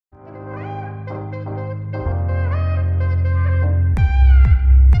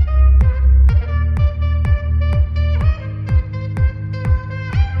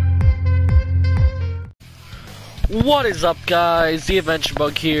What is up, guys?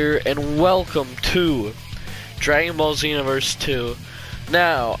 TheAdventureBug here, and welcome to Dragonball Xenoverse2.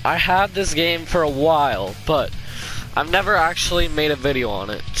 Now, I had this game for a while, but I've never actually made a video on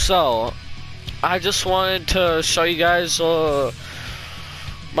it. So, I just wanted to show you guys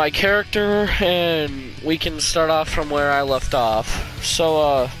my character, and we can start off from where I left off.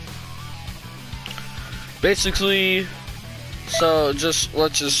 So, basically, let's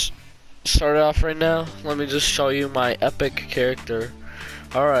just start off right now. Let me just show you my epic character.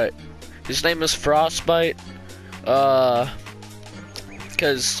 Alright, his name is Frostbite,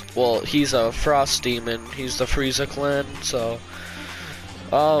 because, well, he's a frost demon. He's the Frieza clan, so,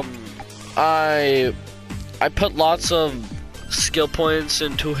 I put lots of skill points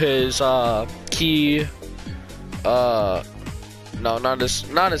into his, key, no, not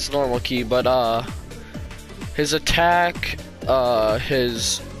his normal key, but, his attack,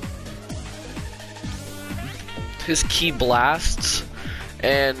 his key blasts,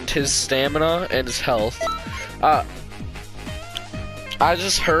 and his stamina, and his health. I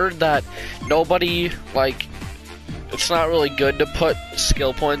just heard that nobody, like, it's not really good to put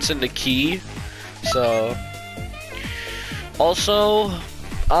skill points into key, so. Also,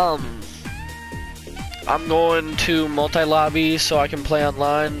 I'm going to multi-lobby so I can play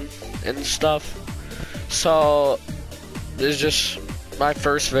online and stuff. So, this is just my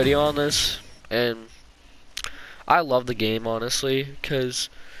first video on this, and I love the game, honestly, because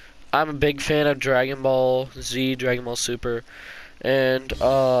I'm a big fan of Dragon Ball Z, Dragon Ball Super, and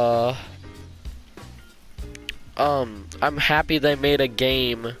I'm happy they made a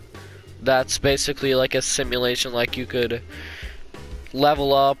game that's basically like a simulation, like you could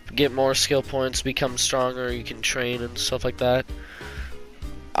level up, get more skill points, become stronger, you can train and stuff like that.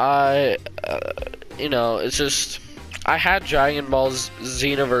 You know, it's just, I had Dragon Ball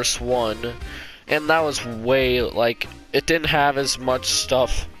Xenoverse 1, and that was way, like, it didn't have as much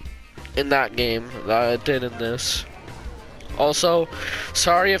stuff in that game that it did in this. Also,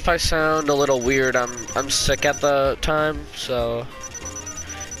 sorry if I sound a little weird, I'm sick at the time, so,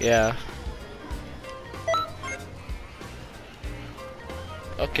 yeah.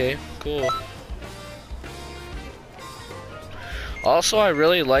 Okay, cool. Also, I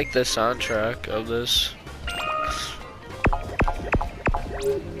really like the soundtrack of this.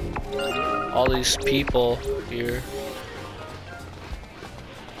 All these people here.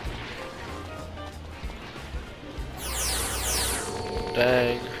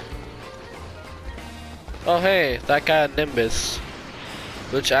 Dang. Oh hey, that got Nimbus,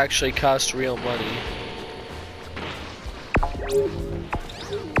 which actually cost real money.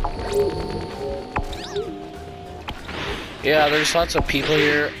 Yeah, there's lots of people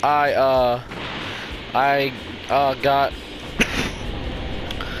here.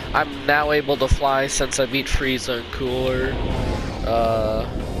 I'm now able to fly since I beat Frieza and Cooler.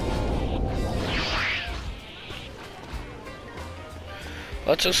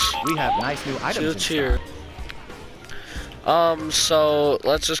 We have nice new items here. So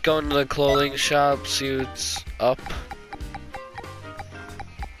let's just go into the clothing shop, see what's up.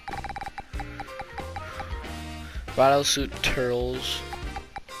 Battlesuit Turtles.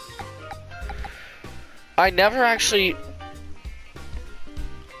 I never actually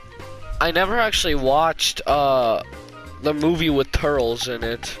watched the movie with Turtles in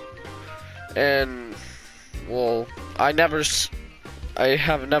it, and well, I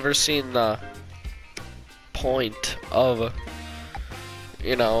have never seen the point of,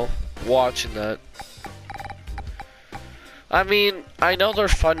 you know, watching that. I mean, I know they're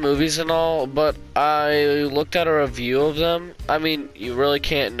fun movies and all, but I looked at a review of them. I mean, you really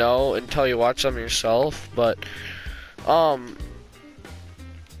can't know until you watch them yourself, but I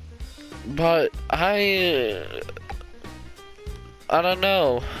don't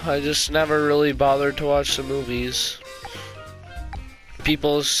know. I just never really bothered to watch the movies.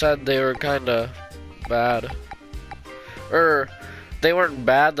 People said they were kinda bad. They weren't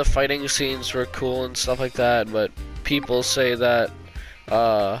bad, the fighting scenes were cool and stuff like that, but people say that,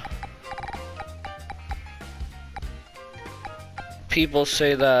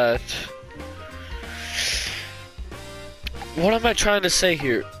 what am I trying to say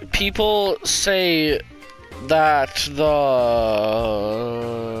here? People say that the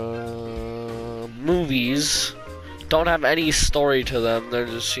movies don't have any story to them. They're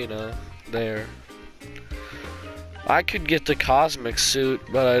just, you know, there. I could get the cosmic suit,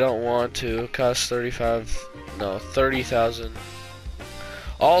 but I don't want to. It costs 30,000.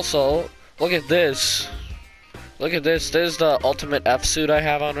 Also, look at this. Look at this. This is the ultimate F suit I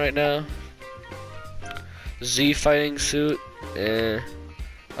have on right now. Z fighting suit. I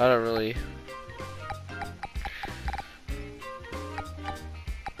don't really.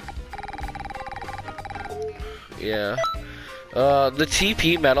 Yeah. The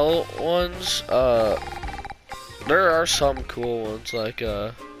TP metal ones, there are some cool ones, like,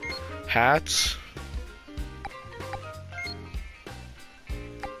 hats.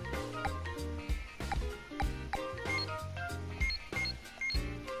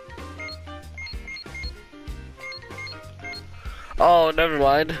 Oh, never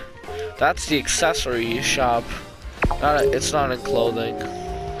mind. That's the accessory shop. It's not in clothing.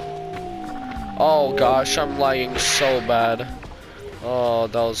 Oh gosh, I'm lagging so bad. Oh,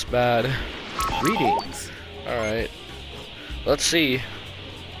 that was bad. Greetings. Alright. Let's see.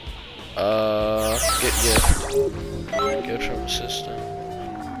 Get gift. Gift from system.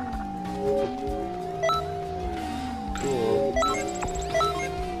 Cool.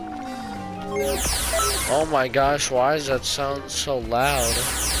 Oh my gosh, why does that sound so loud?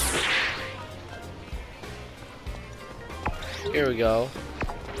 Here we go.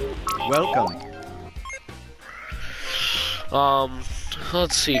 Welcome.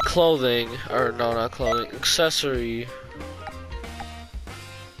 Let's see, clothing, or no, not clothing, accessory.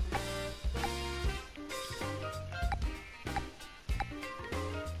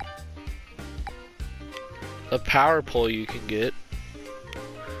 The power pole you can get.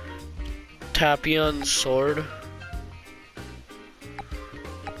 Tapion sword.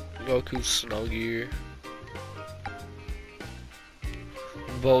 Goku snow gear.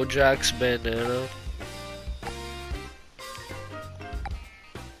 Bojack's bandana.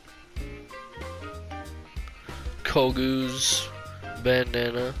 Kogu's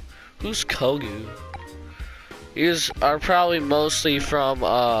bandana. Who's Kogu? These are probably mostly from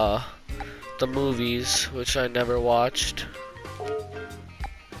the movies, which I never watched.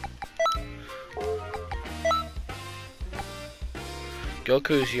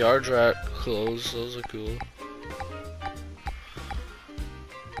 Goku's yard rat clothes, those are cool.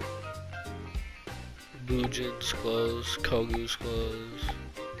 Bujin's clothes, Kogu's clothes.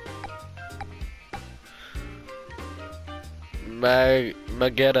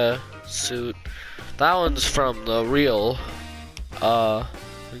 Magetta suit. That one's from the real,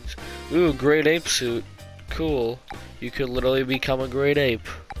 ooh, great ape suit. Cool. You could literally become a great ape.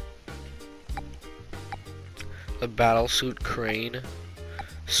 The battle suit crane.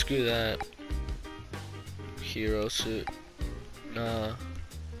 Screw that. Hero suit. Nah.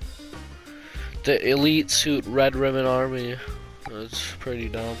 The elite suit red ribbon army. That's pretty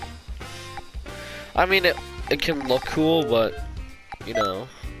dumb. I mean, it can look cool, but, you know.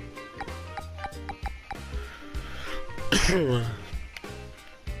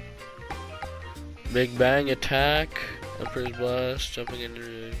 Big Bang attack. Emperor's blast. Jumping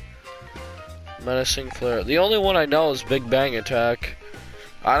into menacing flare. The only one I know is Big Bang attack.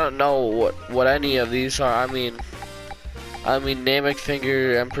 I don't know what any of these are. I mean, Namek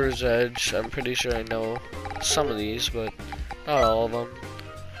Finger, Emperor's Edge. I'm pretty sure I know some of these, but not all of them.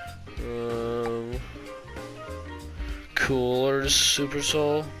 Cooler's Super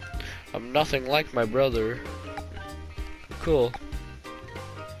Soul. I'm nothing like my brother. Cool.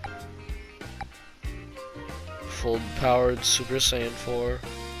 Full powered Super Saiyan 4.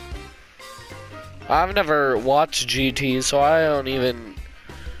 I've never watched GT, so I don't even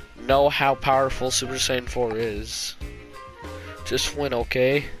know how powerful Super Saiyan 4 is. Just win,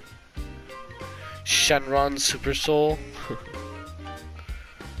 okay? Shenron Super Soul.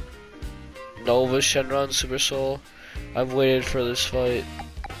 Nova Shenron Super Soul. I've waited for this fight.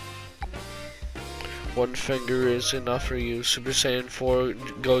 One finger is enough for you. Super Saiyan 4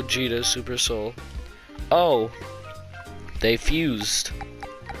 Gogeta Super Soul. Oh! They fused.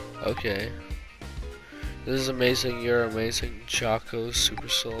 Okay. This is amazing, you're amazing. Choco Super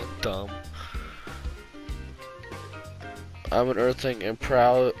Soul. Dumb. I'm an Earthling and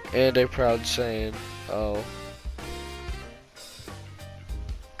a proud Saiyan. Oh.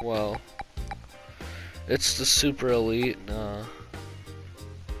 Well. It's the super elite, nah.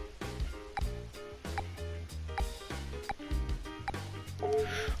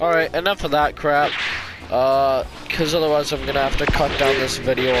 Alright, enough of that crap. Cause otherwise I'm gonna have to cut down this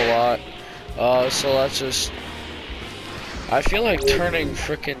video a lot. So let's just... I feel like turning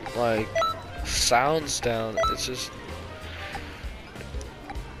frickin' like sounds down. It's just...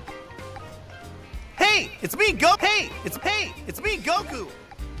 Hey, it's me, it's me, Goku.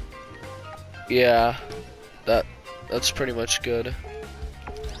 Yeah, that's pretty much good.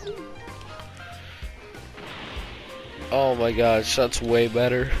 Oh my gosh, that's way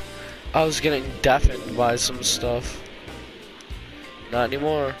better. I was getting deafened by some stuff. Not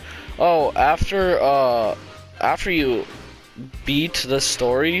anymore. Oh, after you beat the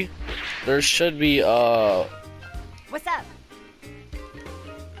story, there should be What's up?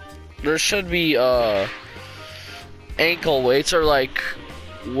 there should be ankle weights or like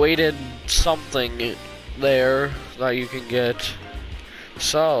weighted something there that you can get.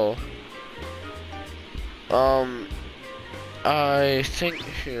 So, I think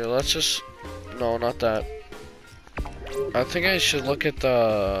here, let's just, no, not that. I think I should look at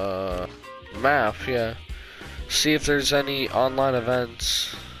the map, yeah. See if there's any online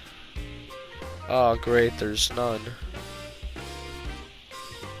events. Oh, great, there's none.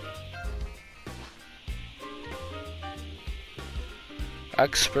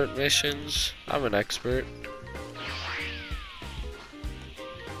 Expert missions. I'm an expert.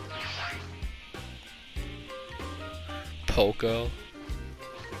 Poco.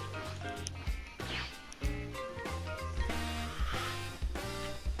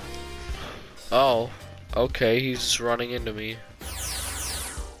 Oh, okay, he's running into me.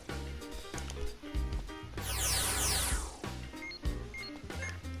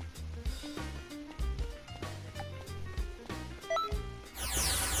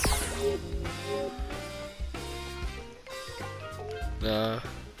 Nah.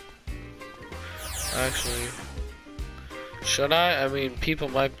 Actually, should I? I mean, people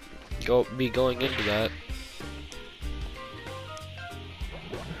might be going into that.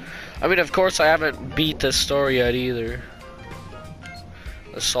 I mean, of course, I haven't beat this story yet either.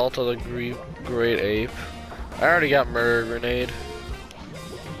 Assault of the Great Ape. I already got Murder Grenade.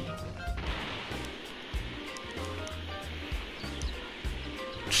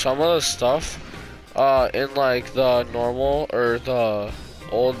 Some of the stuff in like the normal or the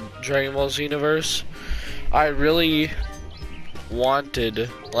old Dragon Ball Xenoverse, I really wanted,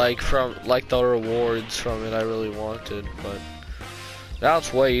 like from like the rewards from it, I really wanted, but now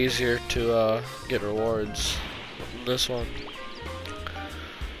it's way easier to get rewards in this one.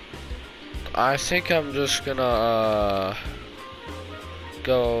 I think I'm just gonna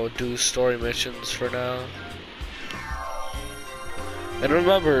go do story missions for now. And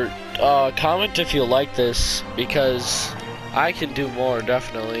remember, comment if you like this, because I can do more,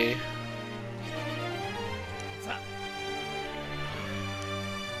 definitely.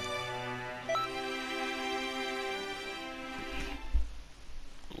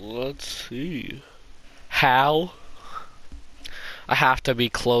 Let's see. How? I have to be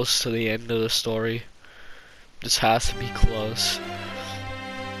close to the end of the story. This has to be close.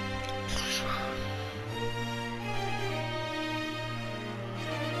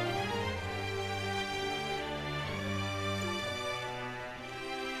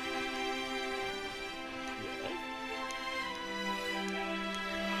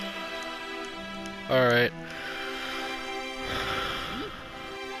 Alright.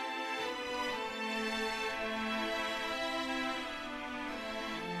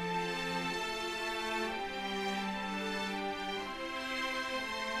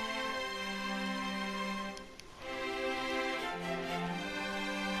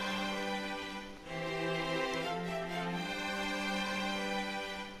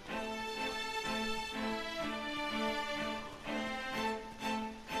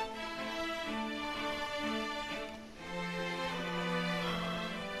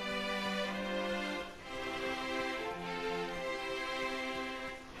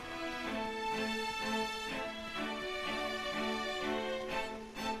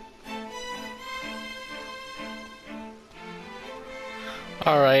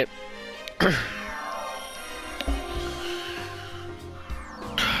 Alright.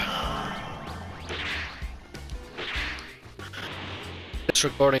 It's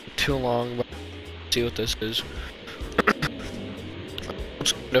recording too long, but let's see what this is. I'm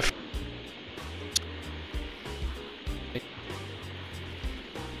just gonna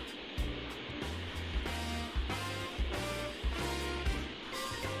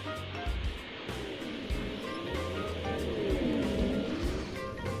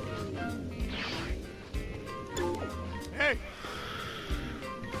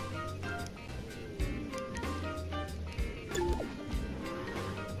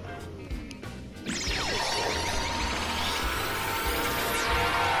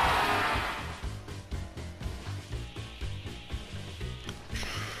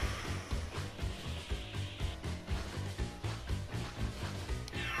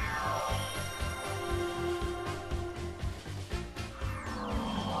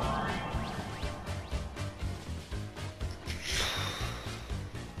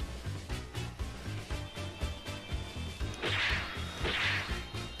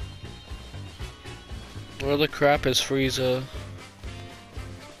Where the crap is Frieza?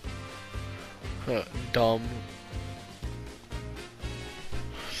 Dumb.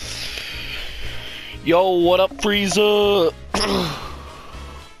 Yo, what up, Frieza?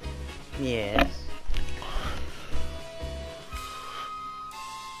 Yes.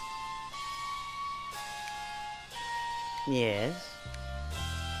 Yes.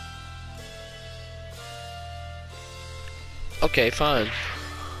 Okay, fine.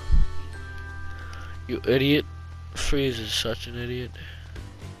 You idiot. Freeze is such an idiot.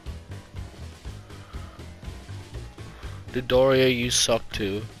 Dodoria, you suck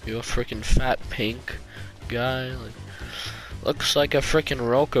too. You a freaking fat pink guy. Like, looks like a freaking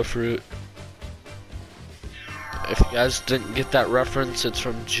Roca fruit. If you guys didn't get that reference, it's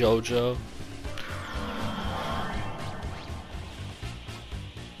from JoJo.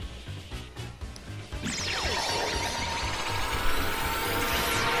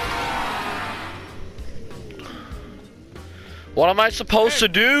 What am I supposed to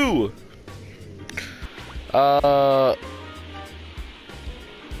do?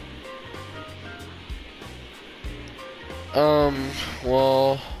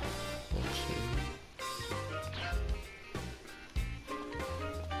 Well, let's see.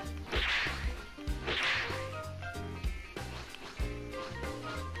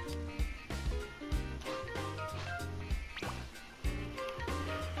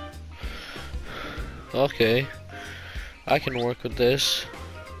 Okay, I can work with this.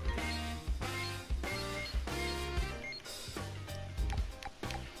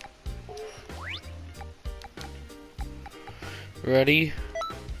 Ready?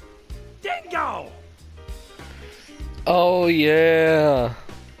 Dingo! Oh yeah.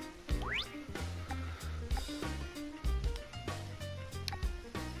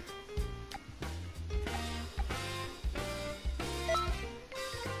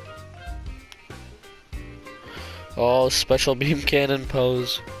 Oh, special beam cannon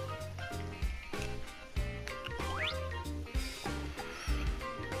pose.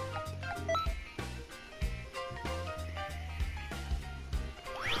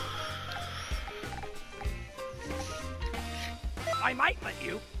 I might let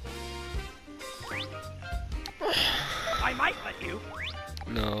you. I might let you.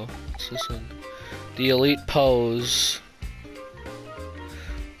 No, what's this one? The elite pose.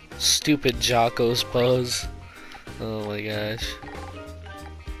 Stupid Jocko's pose. Oh my gosh.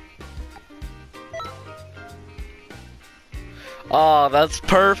 Oh, that's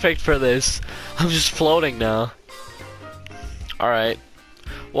perfect for this. I'm just floating now. Alright.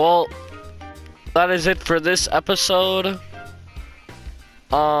 Well, that is it for this episode.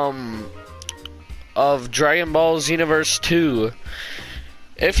 Of Dragon Ball Xenoverse 2.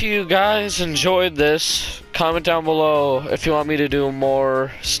 If you guys enjoyed this, comment down below if you want me to do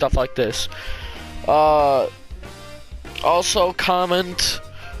more stuff like this. Also comment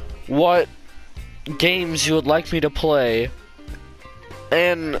what games you would like me to play.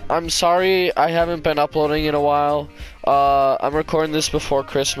 And I'm sorry I haven't been uploading in a while. I'm recording this before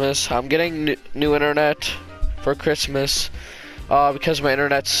Christmas. I'm getting new internet for Christmas. Because my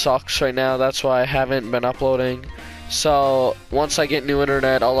internet sucks right now, that's why I haven't been uploading. So, once I get new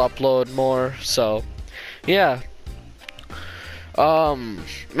internet, I'll upload more. So, yeah.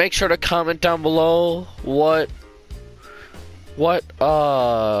 Make sure to comment down below what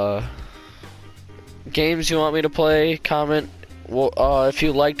games you want me to play. Comment if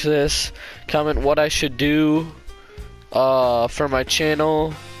you liked this. Comment what I should do for my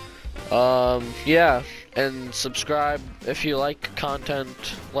channel. Yeah. And subscribe if you like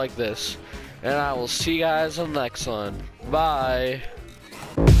content like this. And I will see you guys on the next one. Bye.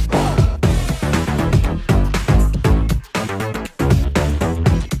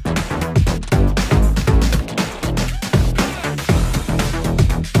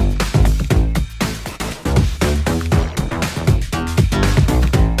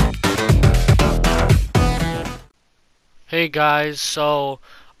 Hey guys, so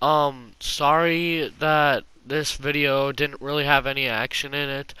sorry that this video didn't really have any action in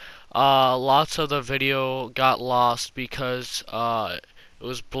it. Lots of the video got lost because it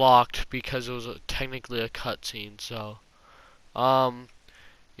was blocked because it was technically a cutscene. So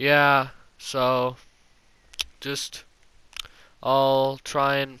yeah, so just I'll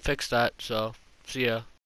try and fix that. So see ya.